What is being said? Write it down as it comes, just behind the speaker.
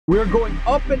We're going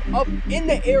up and up in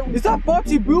the air. Is that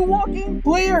Boxy Boo walking?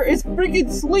 Player is freaking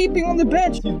sleeping on the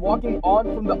bench. He's walking on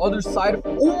from the other side of...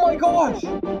 Oh my gosh.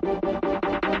 Oh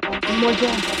my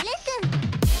gosh.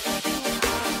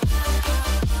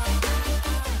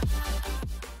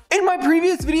 In my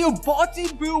previous video,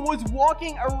 Boxy Boo was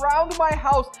walking around my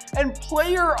house and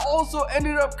Player also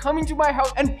ended up coming to my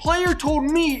house and Player told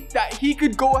me that he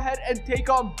could go ahead and take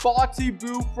on Boxy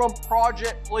Boo from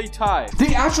Project Playtime.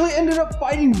 They actually ended up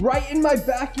fighting right in my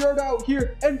backyard out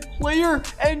here and Player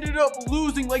ended up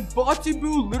losing. Like Boxy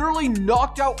Boo literally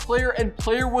knocked out Player and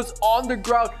Player was on the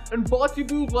ground and Boxy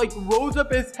Boo like rose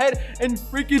up his head and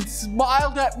freaking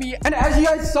smiled at me. And as you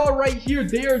guys saw right here,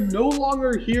 they are no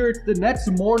longer here. It's the next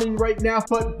morning right now,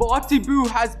 but Boxy Boo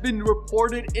has been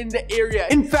reported in the area.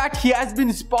 In fact, he has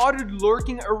been spotted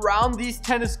lurking around these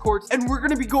tennis courts and we're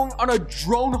gonna be going on a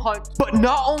drone hunt. But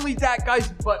not only that,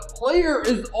 guys, but Player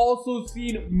is also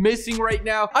seen missing right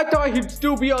now. I thought he'd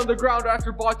still be on the ground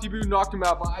after Boxy Boo knocked him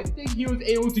out, but I think he was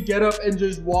able to get up and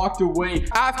just walked away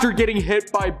after getting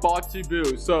hit by Boxy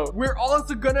Boo. So we're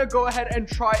also gonna go ahead and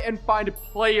try and find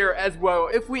Player as well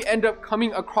if we end up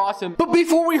coming across him. But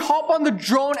before we hop on the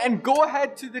drone and go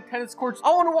ahead to the tennis courts, I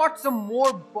want to watch some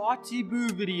more Boxy Boo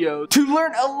videos to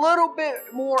learn a little bit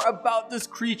more about this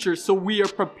creature so we are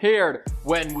prepared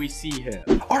when we see him.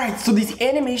 Alright, so these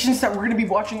animations that we're going to be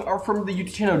watching are from the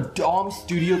YouTube channel Dom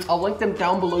Studios. I'll link them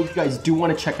down below if you guys do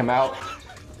want to check them out.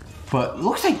 But it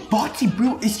looks like Boxy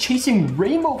Boo is chasing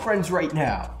Rainbow Friends right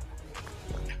now.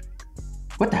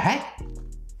 What the heck?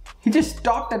 He just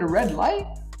stopped at a red light?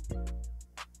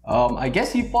 I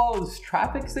guess he follows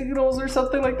traffic signals or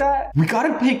something like that. We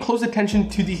gotta pay close attention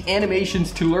to these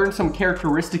animations to learn some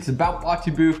characteristics about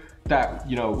Boxy Boo that,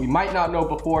 you know, we might not know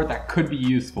before that could be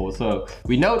useful. So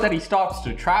we know that he stops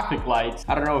to traffic lights.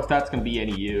 I don't know if that's gonna be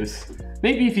any use.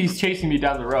 Maybe if he's chasing me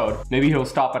down the road, maybe he'll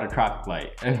stop at a traffic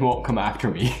light and won't come after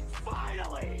me.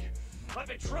 Finally! I've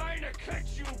been trying to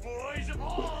catch you boys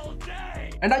all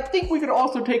day! And I think we could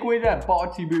also take away that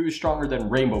Boxy Boo is stronger than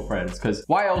Rainbow Friends, because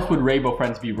why else would Rainbow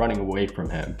Friends be running away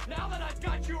from him? Now that I've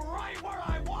got you right where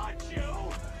I want you!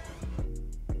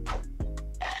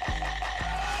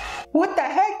 What the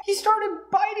heck? He started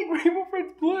biting Rainbow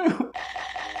Friends Blue!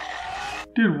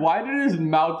 Dude, why did his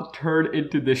mouth turn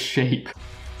into this shape?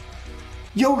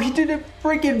 Yo, he did a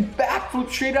freaking backflip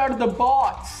straight out of the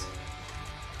box!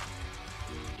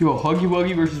 Yo, Huggy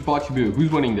Wuggy versus Boxy Boo.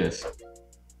 Who's winning this?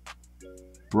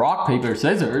 Rock, paper,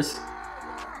 scissors?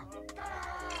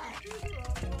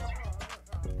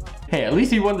 Hey, at least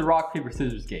he won the rock, paper,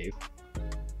 scissors game.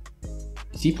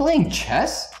 Is he playing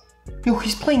chess? Yo,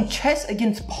 he's playing chess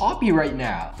against Poppy right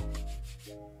now.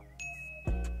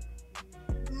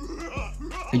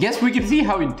 I guess we can see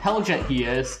how intelligent he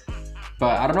is,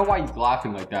 but I don't know why he's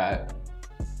laughing like that.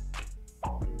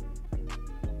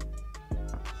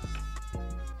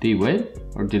 Did he win?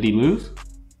 Or did he lose?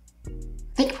 I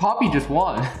think Poppy just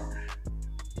won.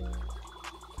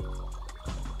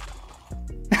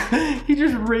 He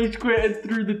just rage quit and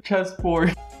threw the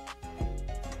chessboard.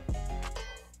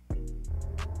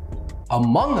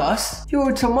 Among Us? Yo,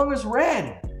 it's Among Us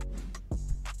Red.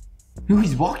 Yo,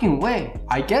 he's walking away.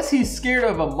 I guess he's scared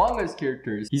of Among Us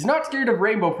characters. He's not scared of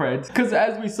Rainbow Friends, because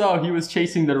as we saw, he was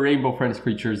chasing the Rainbow Friends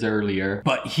creatures earlier.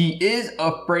 But he is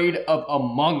afraid of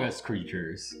Among Us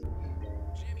creatures.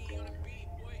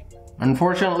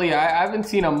 Unfortunately, I haven't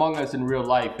seen Among Us in real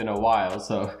life in a while,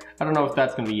 so I don't know if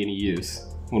that's gonna be any use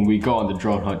when we go on the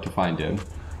drone hunt to find him.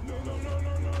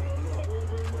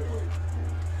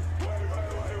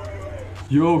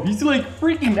 Yo, he's like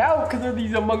freaking out because of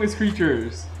these Among Us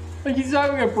creatures. Like he's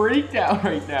having a breakdown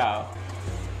right now.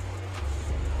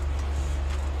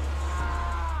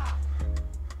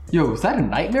 Yo, is that a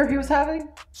nightmare he was having?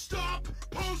 Stop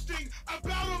posting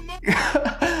about Among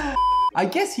Us! I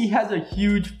guess he has a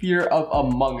huge fear of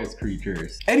Among Us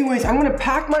creatures. Anyways, I'm gonna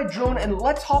pack my drone and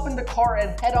let's hop in the car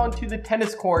and head on to the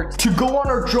tennis courts to go on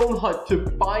our drone hunt to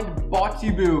find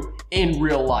Boxy Boo in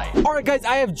real life. All right, guys,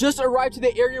 I have just arrived to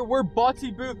the area where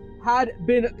Boxy Boo had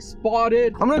been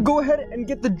spotted. I'm gonna go ahead and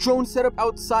get the drone set up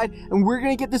outside and we're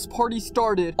gonna get this party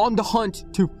started on the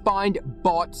hunt to find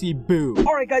Boxy Boo.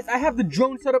 All right, guys, I have the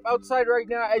drone set up outside right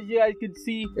now. As you guys can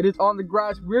see, it is on the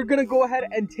grass. We're gonna go ahead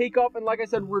and take off, and like I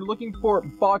said, we're looking for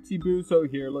Boxy Boo. So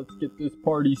here, let's get this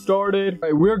party started. All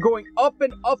right, we're going up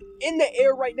and up in the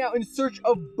air right now in search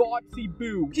of Boxy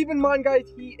Boo. Keep in mind, guys,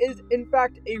 he is in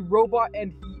fact a robot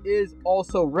and he is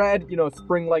also red, you know,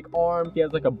 spring-like arms. He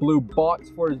has like a blue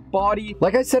box for his body.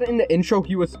 Like I said in the intro,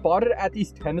 he was spotted at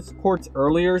these tennis courts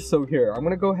earlier. So here, I'm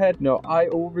gonna go ahead, eye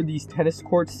over these tennis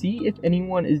courts, see if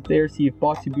anyone is there, see if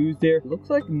Boxy Boo's there. It looks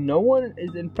like no one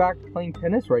is in fact playing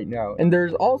tennis right now. And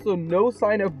there's also no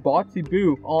sign of Boxy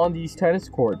Boo on these tennis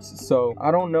courts. So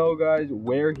I don't know, guys,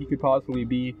 where he could possibly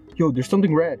be. Yo, there's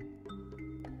something red.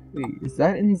 Wait, is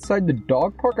that inside the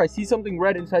dog park? I see something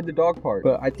red inside the dog park.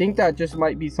 But I think that just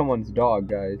might be someone's dog,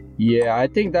 guys. Yeah, I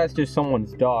think that's just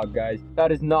someone's dog, guys.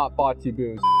 That is not Boxy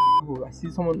Boo's. Oh, I see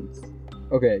someone's...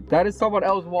 Okay, that is someone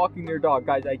else walking their dog.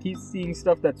 Guys, I keep seeing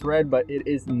stuff that's red, but it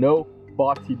is no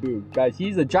Boxy Boo. Guys,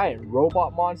 he's a giant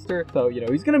robot monster. So,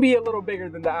 he's going to be a little bigger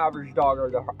than the average dog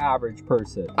or the average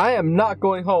person. I am not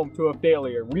going home to a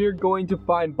failure. We're going to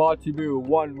find Boxy Boo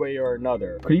one way or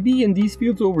another. Could he be in these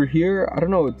fields over here? I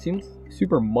don't know. It seems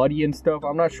super muddy and stuff.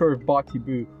 I'm not sure if Boxy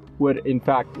Boo would in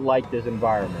fact like this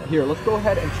environment. Here, let's go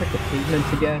ahead and check the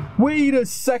pavements again. Wait a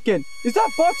second. Is that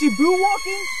Boxy Boo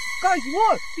walking? Guys,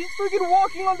 look! He's freaking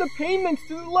walking on the pavements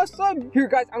to the left side. Here,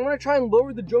 guys, I'm gonna try and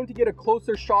lower the drone to get a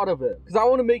closer shot of it, because I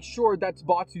want to make sure that's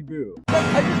Boxy Boo.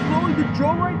 Guys, I just lowered the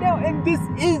drone right now, and this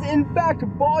is, in fact,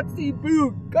 Boxy Boo.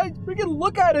 Guys, freaking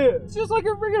look at it. It's just like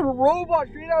a freaking robot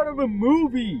straight out of a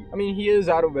movie. I mean, he is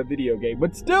out of a video game,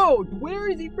 but still, where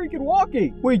is he freaking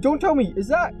walking? Wait, don't tell me.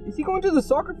 Is he going to the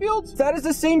soccer fields? That is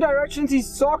the same direction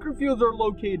these soccer fields are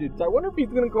located. So I wonder if he's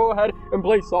gonna go ahead and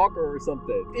play soccer or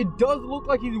something. It does look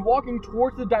like he's walking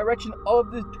towards the direction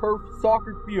of the turf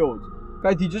soccer fields.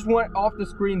 Guys, he just went off the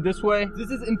screen this way. This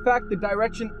is in fact the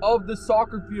direction of the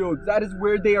soccer fields. That is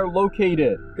where they are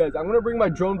located. Guys, I'm gonna bring my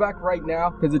drone back right now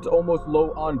because it's almost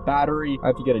low on battery. I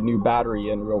have to get a new battery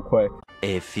in real quick.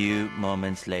 A few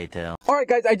moments later. Alright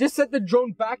guys, I just set the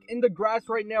drone back in the grass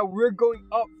right now. We're going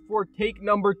up for take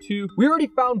number 2. We already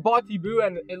found Boxy Boo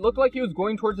and it looked like he was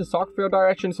going towards the soccer field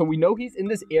direction, so we know he's in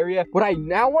this area. What I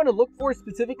now want to look for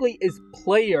specifically is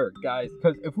Player, guys,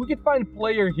 because if we could find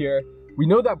Player here, we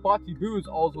know that Boxy Boo is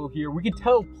also here. We could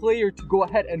tell Player to go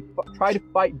ahead and try to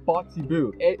fight Boxy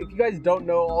Boo. And if you guys don't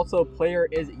know, also Player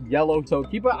is yellow, so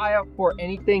keep an eye out for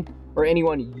anything or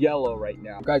anyone yellow right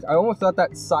now. Guys, I almost thought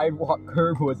that sidewalk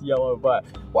curb was yellow, but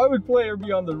why would Player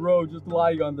be on the road, just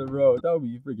lying on the road? That would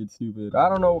be freaking stupid. I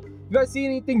don't know. If you guys see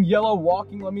anything yellow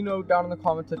walking, let me know down in the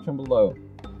comment section below.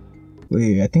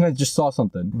 Wait, I think I just saw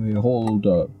something. Wait, hold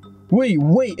up. Wait,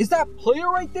 is that Player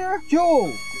right there? Yo,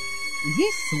 is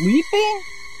he sleeping?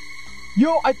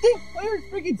 Yo, I think Player's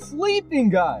freaking sleeping,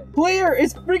 guys. Player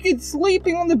is freaking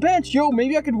sleeping on the bench. Yo,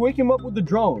 maybe I could wake him up with the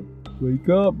drone. Wake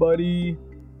up, buddy.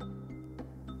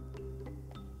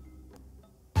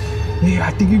 Yeah,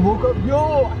 I think he woke up.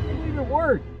 Yo, I can't believe it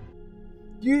worked.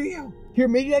 Yeah. Here,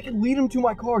 maybe I can lead him to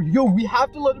my car. Yo, we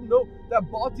have to let him know that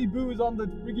Boxy Boo is on the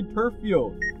freaking turf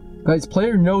field. Guys,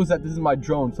 Player knows that this is my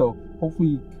drone, so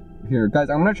hopefully... Here, guys,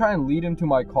 I'm gonna try and lead him to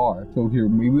my car. So here,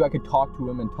 maybe I could talk to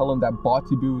him and tell him that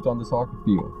Boxy Boo is on the soccer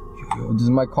field. Yo, this is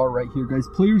my car right here, guys.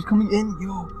 Player's coming in.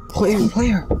 Yo, Player.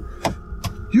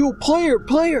 Yo, Player.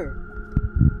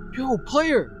 Yo,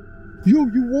 Player. Yo,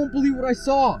 you won't believe what I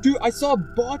saw. Dude, I saw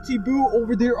Boxy Boo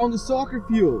over there on the soccer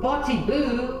field. Boxy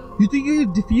Boo? You think you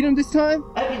could defeat him this time?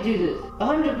 I can do this,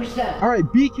 100%.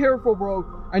 Alright, be careful, bro.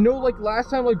 I know, like, last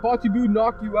time, like, Boxy Boo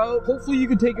knocked you out. Hopefully, you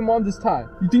can take him on this time.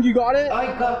 You think you got it?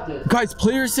 I got this. Guys,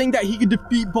 Player's saying that he could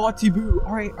defeat Boxy Boo.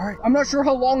 Alright. I'm not sure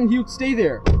how long he would stay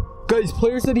there. Guys,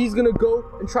 Player said he's gonna go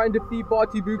and try and defeat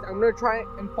Boxy Boo. I'm gonna try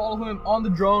and follow him on the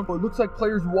drone. But it looks like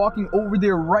Player's walking over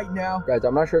there right now. Guys,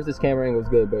 I'm not sure if this camera angle is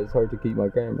good, but it's hard to keep my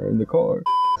camera in the car.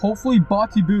 Hopefully,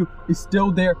 Boxy Boo is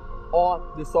still there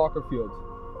on the soccer field.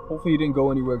 Hopefully, he didn't go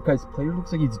anywhere. Guys, Player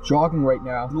looks like he's jogging right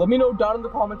now. Let me know down in the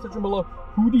comment section below,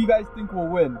 who do you guys think will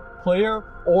win? Player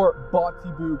or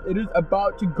Boxy Boo? It is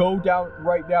about to go down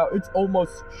right now. It's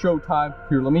almost showtime.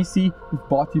 Here, let me see if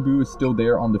Boxy Boo is still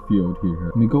there on the field. Here.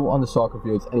 Let me go on the soccer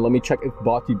fields and let me check if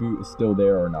Boxy Boo is still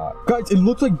there or not. Guys, it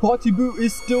looks like Boxy Boo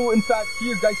is still, in fact,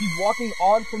 here. Guys, he's walking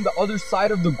on from the other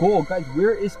side of the goal. Guys,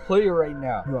 where is Player right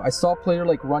now? Yo, I saw Player,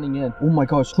 like, running in. Oh my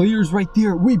gosh, Player's right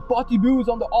there. Wait, Boxy Boo is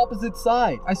on the opposite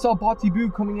side. I saw Boxy Boo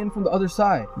coming in from the other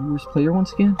side. Where's Player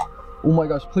once again? Oh my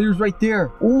gosh, Player's right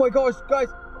there. Oh my gosh, guys.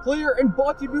 Player and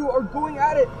Boxy Boo are going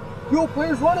at it. Yo,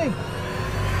 Player's running.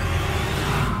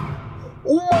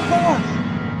 Oh my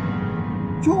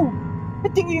gosh. Yo, I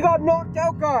think he got knocked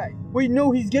out, guys. Wait,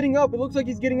 no, he's getting up. It looks like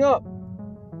he's getting up.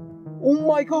 Oh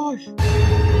my gosh.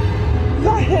 He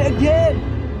got hit again.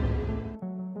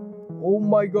 Oh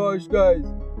my gosh, guys.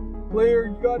 Player,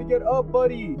 you gotta get up,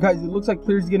 buddy. Guys, it looks like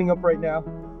Player's getting up right now.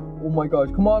 Oh my gosh.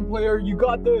 Come on, Player. You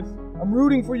got this. I'm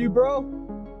rooting for you, bro.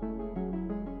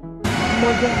 Oh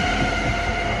my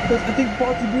god. Guys, I think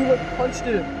Boxy Boo, like, punched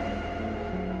him.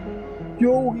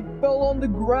 Yo, he fell on the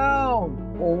ground.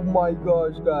 Oh my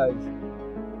gosh, guys.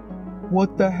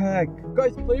 What the heck?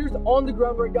 Guys, player's on the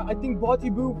ground right now. I think Boxy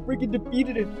Boo freaking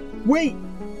defeated him. Wait.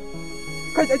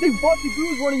 Guys, I think Boxy Boo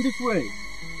is running this way.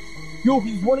 Yo,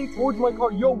 he's running towards my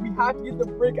car. Yo, we have to get the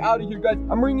frick out of here, guys.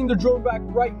 I'm bringing the drone back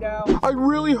right now. I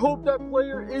really hope that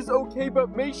player is okay,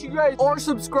 but make sure you guys are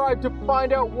subscribed to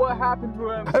find out what happened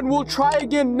to him. And we'll try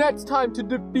again next time to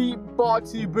defeat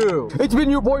Boxy Boo. It's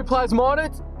been your boy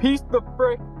Plasmonix. Peace the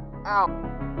frick out.